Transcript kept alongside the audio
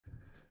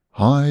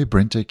Hi,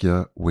 BrenTech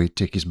here, where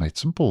tech is made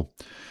simple.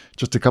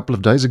 Just a couple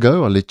of days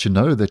ago, I let you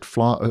know that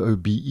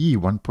Flyoobe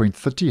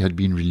 1.30 had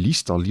been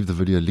released. I'll leave the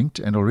video linked.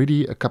 And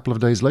already a couple of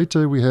days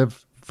later, we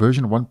have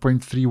version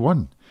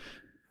 1.31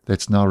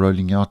 that's now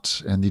rolling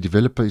out. And the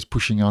developer is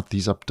pushing out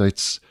these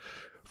updates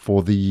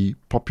for the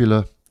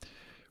popular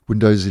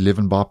Windows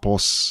 11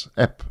 bypass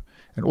app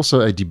and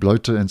also a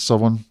debloater and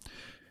so on.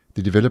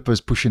 The developer is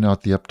pushing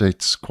out the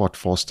updates quite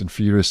fast and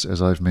furious, as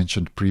I've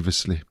mentioned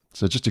previously.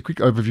 So just a quick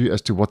overview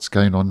as to what's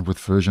going on with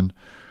version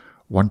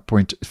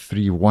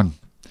 1.31.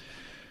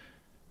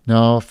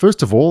 Now,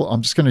 first of all,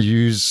 I'm just going to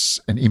use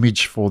an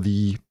image for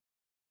the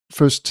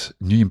first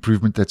new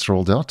improvement that's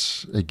rolled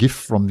out, a GIF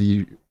from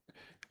the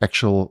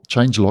actual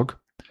changelog.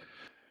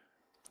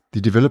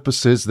 The developer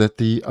says that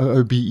the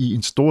OOBE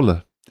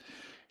installer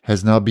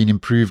has now been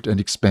improved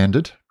and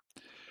expanded,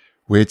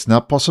 where it's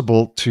now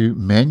possible to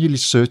manually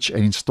search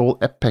and install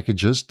app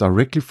packages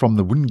directly from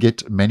the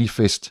WinGet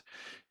manifest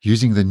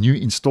using the new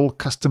Install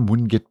Custom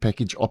WinGet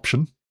Package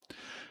option.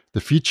 The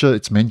feature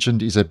it's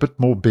mentioned is a bit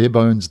more bare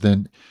bones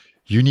than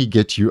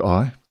UniGet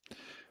UI,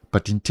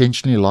 but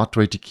intentionally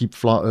lightweight to keep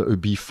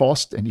Flyoobe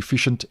fast and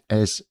efficient,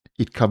 as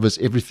it covers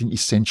everything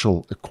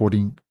essential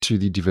according to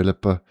the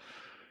developer.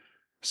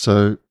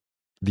 So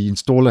the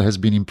installer has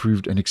been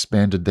improved and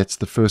expanded. That's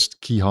the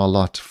first key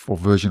highlight for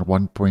version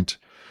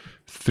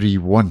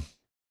 1.31.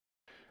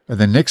 And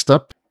then next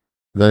up,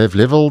 they have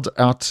leveled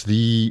out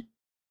the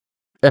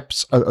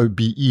apps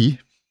OOBE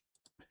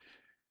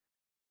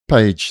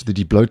page, the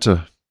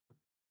debloater.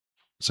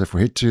 So if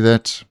we head to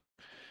that,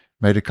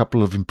 made a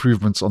couple of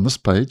improvements on this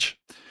page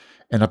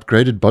and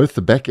upgraded both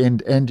the back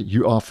end and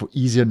UI for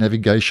easier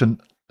navigation,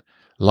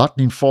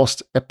 lightning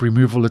fast app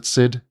removal, it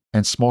said,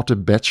 and smarter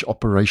batch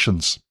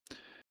operations.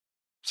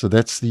 So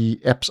that's the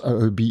apps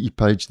OOBE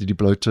page, the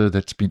debloater,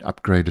 that's been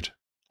upgraded.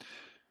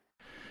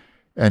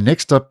 And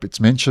next up, it's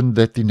mentioned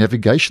that the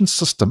navigation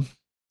system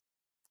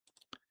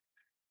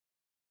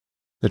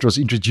that was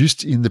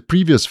introduced in the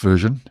previous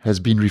version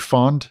has been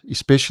refined,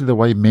 especially the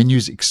way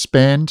menus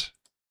expand,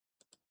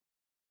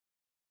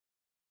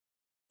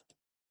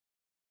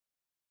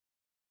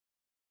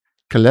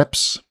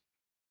 collapse,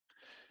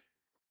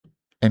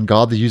 and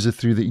guide the user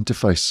through the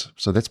interface.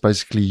 So that's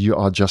basically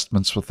UI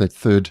adjustments with that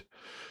third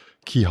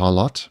key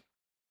highlight.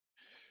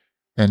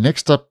 And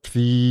next up,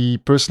 the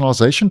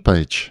personalization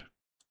page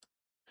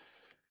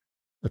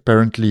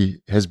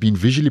apparently has been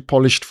visually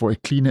polished for a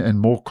cleaner and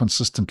more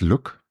consistent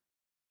look.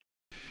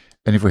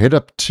 And if we head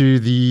up to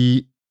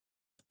the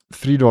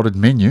three-dotted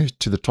menu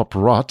to the top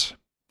right,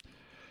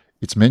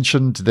 it's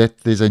mentioned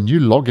that there's a new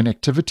login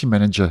activity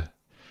manager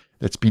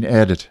that's been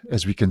added,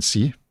 as we can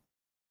see,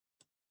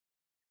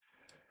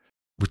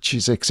 which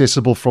is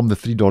accessible from the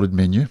three-dotted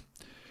menu,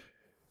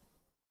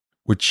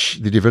 which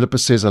the developer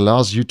says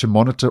allows you to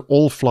monitor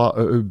all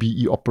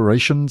Flyoobe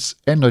operations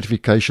and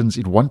notifications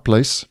in one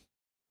place.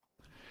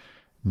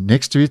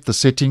 Next to it, the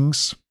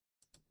settings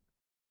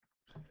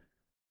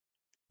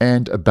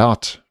and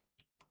about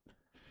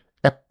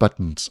app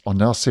buttons are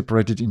now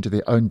separated into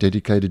their own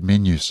dedicated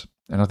menus.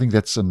 And I think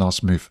that's a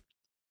nice move.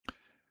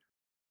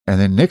 And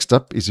then next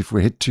up is if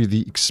we head to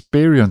the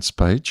experience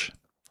page.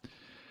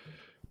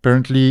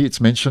 Apparently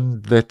it's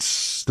mentioned that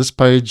this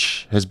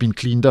page has been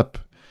cleaned up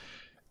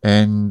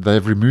and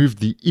they've removed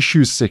the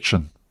issues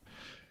section,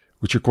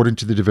 which according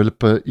to the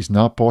developer is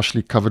now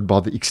partially covered by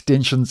the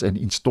extensions and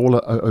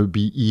installer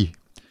OOBE.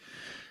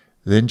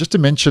 Then just to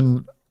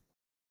mention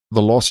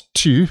the last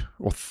two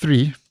or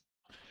three,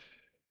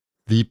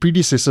 the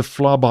predecessor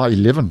Flyby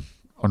 11,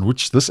 on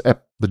which this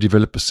app, the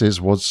developer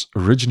says, was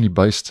originally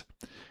based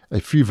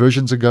a few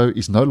versions ago,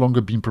 is no longer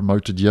being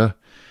promoted here.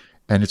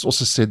 And it's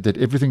also said that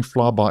everything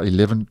Flyby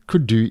 11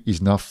 could do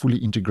is now fully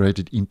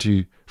integrated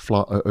into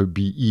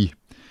Flyoobe.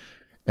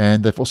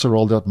 And they've also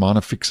rolled out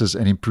minor fixes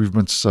and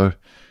improvements. So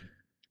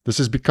this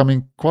is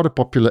becoming quite a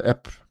popular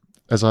app,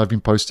 as I've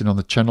been posting on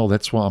the channel.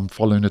 That's why I'm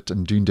following it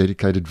and doing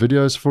dedicated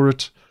videos for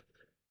it.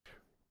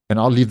 And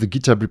I'll leave the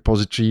GitHub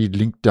repository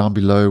link down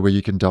below where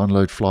you can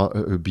download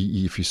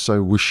Flyoobe if you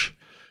so wish.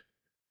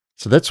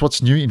 So that's what's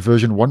new in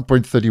version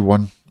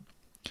 1.31.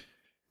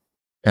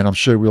 And I'm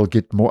sure we'll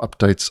get more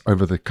updates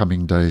over the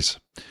coming days.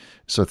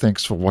 So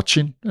thanks for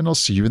watching, and I'll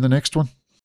see you in the next one.